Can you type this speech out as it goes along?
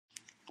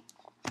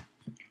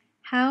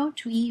How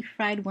to Eat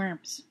Fried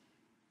Worms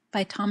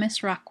by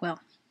Thomas Rockwell.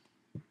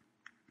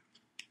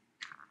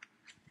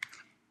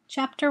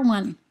 Chapter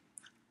 1.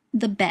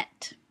 The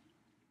Bet.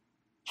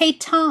 Hey,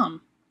 Tom,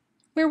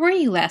 where were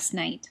you last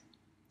night?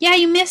 Yeah,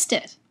 you missed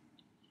it.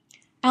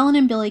 Ellen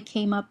and Billy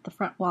came up the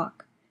front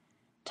walk.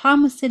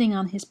 Tom was sitting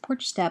on his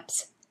porch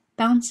steps,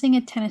 bouncing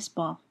a tennis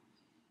ball.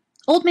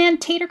 Old Man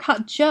Tater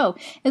caught Joe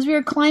as we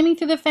were climbing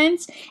through the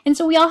fence, and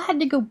so we all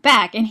had to go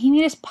back, and he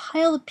made us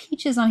pile the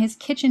peaches on his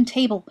kitchen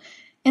table,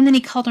 and then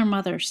he called our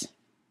mothers.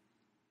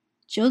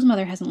 Joe's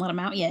mother hasn't let him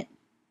out yet.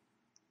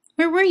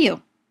 Where were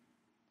you?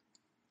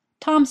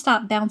 Tom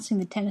stopped bouncing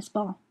the tennis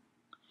ball.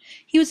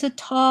 He was a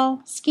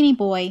tall, skinny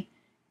boy, and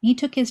he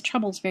took his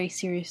troubles very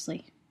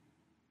seriously.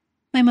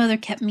 My mother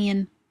kept me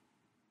in.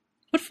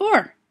 What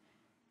for?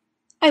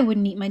 I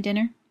wouldn't eat my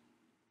dinner.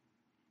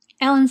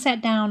 Alan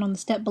sat down on the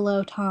step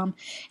below Tom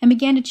and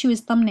began to chew his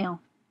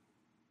thumbnail.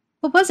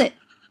 What was it?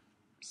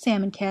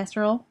 Salmon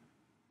casserole.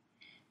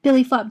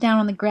 Billy flopped down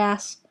on the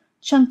grass,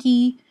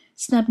 chunky,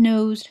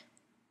 snub-nosed,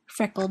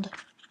 freckled.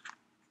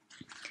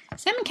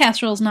 Salmon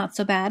casserole's not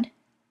so bad.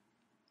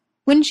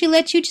 Wouldn't she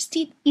let you just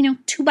eat,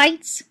 2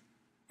 bites?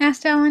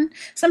 Asked Alan.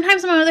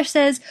 Sometimes my mother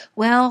says,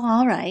 well,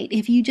 all right,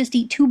 if you just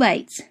eat 2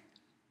 bites.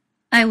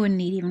 I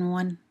wouldn't eat even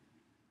 1.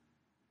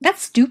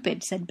 That's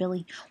stupid, said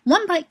Billy.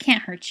 1 bite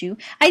can't hurt you.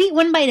 I'd eat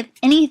 1 bite of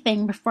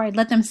anything before I'd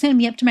let them send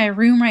me up to my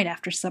room right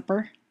after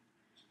supper.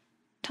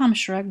 Tom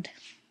shrugged.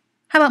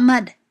 How about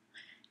mud?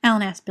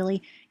 Alan asked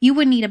Billy. You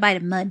wouldn't eat a bite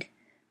of mud.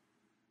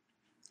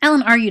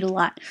 Alan argued a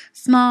lot.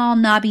 Small,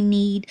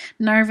 knobby-kneed,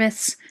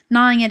 nervous,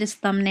 gnawing at his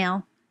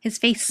thumbnail, his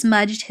face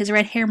smudged, his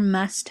red hair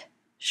mussed,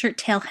 shirt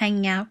tail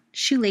hanging out,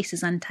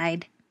 shoelaces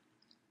untied.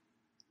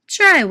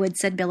 Sure I would,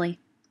 said Billy.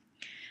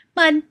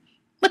 Mud?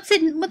 What's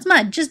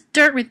mud? Just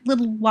dirt with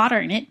little water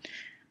in it.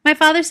 My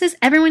father says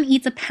everyone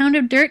eats a pound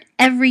of dirt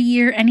every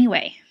year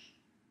anyway.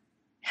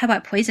 How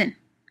about poison?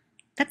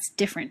 That's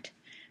different.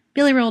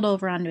 Billy rolled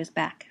over onto his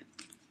back.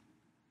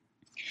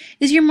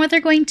 Is your mother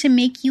going to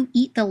make you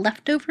eat the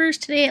leftovers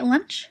today at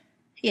lunch?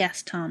 He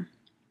asked Tom.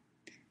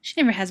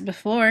 She never has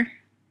before.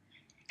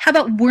 How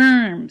about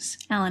worms?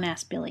 Alan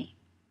asked Billy.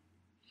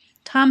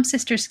 Tom's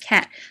sister's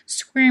cat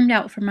squirmed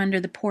out from under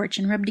the porch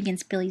and rubbed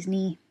against Billy's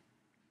knee.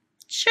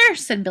 Sure,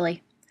 said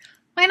Billy.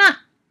 Why not?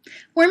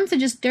 Worms are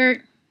just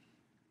dirt.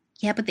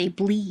 Yeah, but they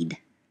bleed.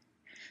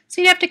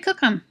 So you'd have to cook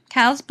them.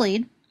 Cows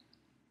bleed.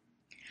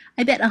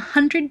 I bet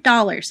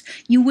 $100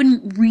 you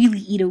wouldn't really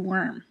eat a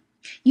worm.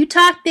 You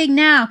talk big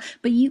now,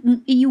 but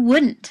you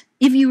wouldn't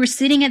if you were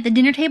sitting at the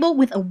dinner table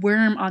with a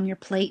worm on your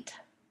plate.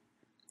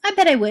 I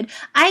bet I would.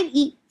 I'd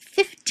eat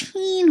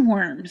 15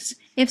 worms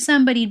if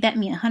somebody'd bet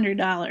me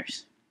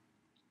 $100.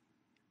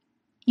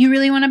 You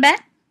really want to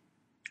bet?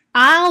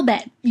 I'll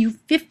bet you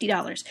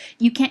 $50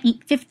 you can't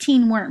eat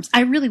 15 worms.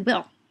 I really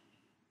will.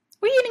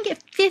 Where are you going to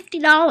get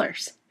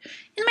 $50?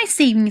 In my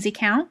savings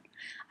account.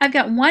 I've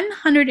got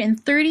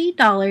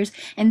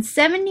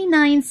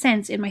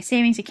 $130.79 in my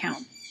savings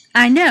account.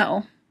 I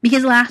know,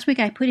 because last week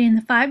I put in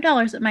the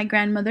 $5 that my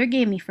grandmother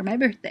gave me for my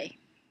birthday.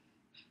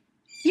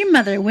 Your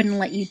mother wouldn't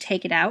let you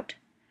take it out.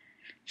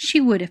 She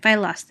would if I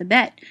lost the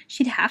bet.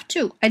 She'd have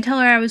to. I'd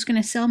tell her I was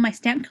going to sell my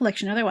stamp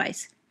collection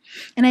otherwise.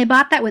 And I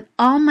bought that with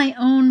all my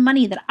own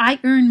money that I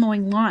earned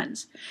mowing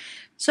lawns.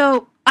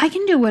 So I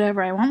can do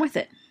whatever I want with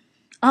it.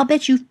 I'll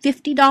bet you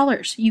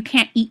 $50 you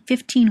can't eat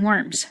 15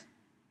 worms.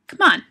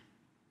 Come on,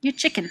 you're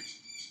chicken.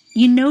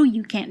 You know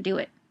you can't do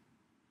it.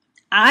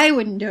 I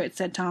wouldn't do it,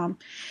 said Tom.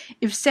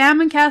 If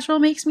salmon casserole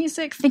makes me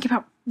sick, think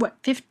about what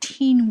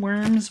 15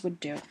 worms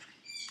would do.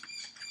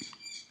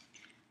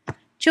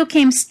 Joe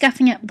came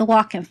scuffing up the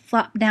walk and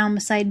flopped down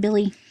beside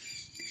Billy.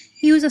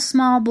 He was a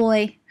small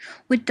boy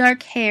with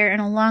dark hair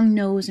and a long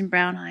nose and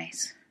brown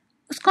eyes.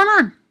 What's going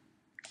on?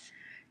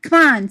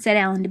 Come on, said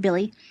Alan to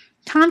Billy.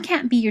 Tom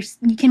can be your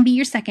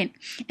second,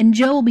 and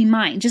Joe will be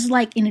mine, just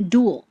like in a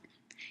duel.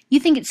 You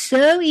think it's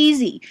so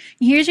easy.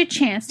 Here's your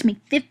chance to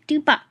make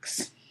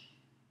 $50.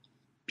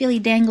 Billy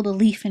dangled a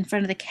leaf in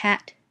front of the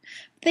cat.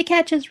 The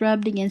cat just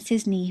rubbed against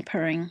his knee,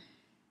 purring. What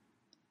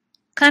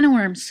kind of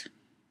worms?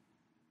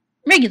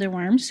 Regular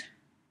worms.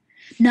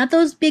 Not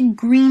those big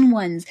green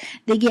ones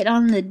they get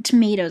on the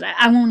tomatoes.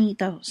 I won't eat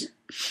those.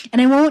 And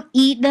I won't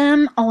eat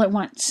them all at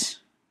once.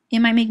 It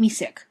might make me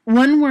sick.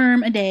 1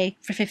 worm a day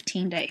for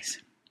 15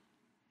 days.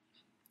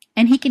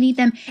 And he can eat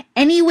them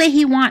any way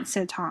he wants,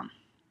 said Tom.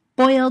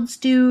 Boiled,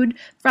 stewed,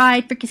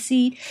 fried,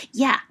 fricasseed.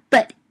 Yeah,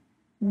 but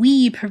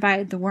we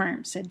provide the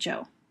worms, said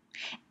Joe.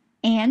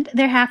 And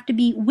there have to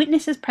be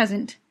witnesses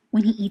present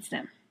when he eats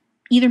them.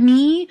 Either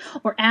me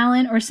or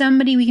Alan or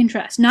somebody we can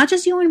trust. Not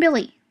just you and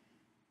Billy.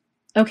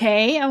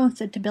 Okay, Alan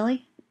said to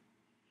Billy.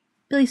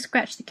 Billy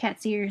scratched the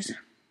cat's ears.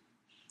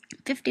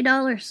 $50.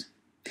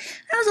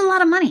 That was a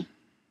lot of money.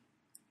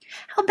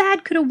 How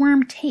bad could a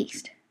worm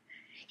taste?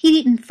 He'd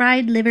eaten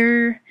fried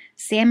liver,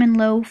 salmon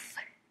loaf,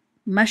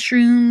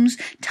 mushrooms,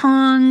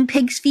 tongue,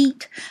 pig's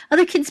feet.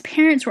 Other kids'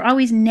 parents were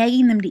always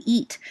nagging them to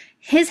eat.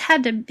 His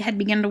had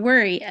begun to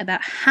worry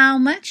about how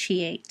much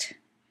he ate.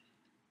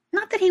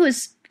 Not that he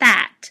was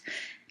fat.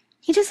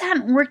 He just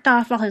hadn't worked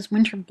off all his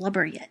winter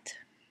blubber yet.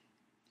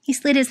 He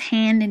slid his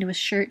hand into his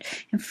shirt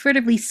and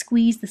furtively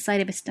squeezed the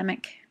side of his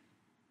stomach.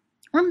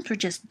 Worms were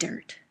just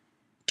dirt.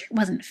 Dirt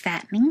wasn't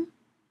fattening.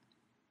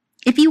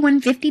 If he won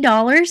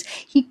 $50,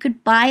 he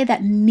could buy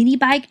that mini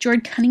bike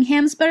George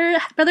Cunningham's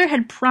brother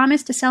had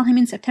promised to sell him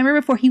in September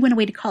before he went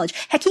away to college.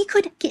 Heck, he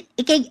could get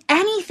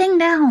anything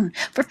down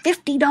for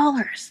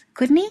 $50,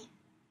 couldn't he?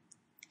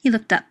 He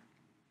looked up.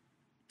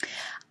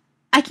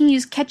 I can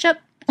use ketchup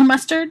or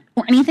mustard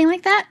or anything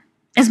like that?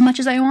 As much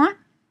as I want?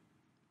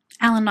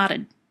 Alan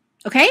nodded.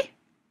 Okay?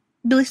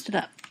 Billy stood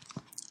up.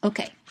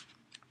 Okay.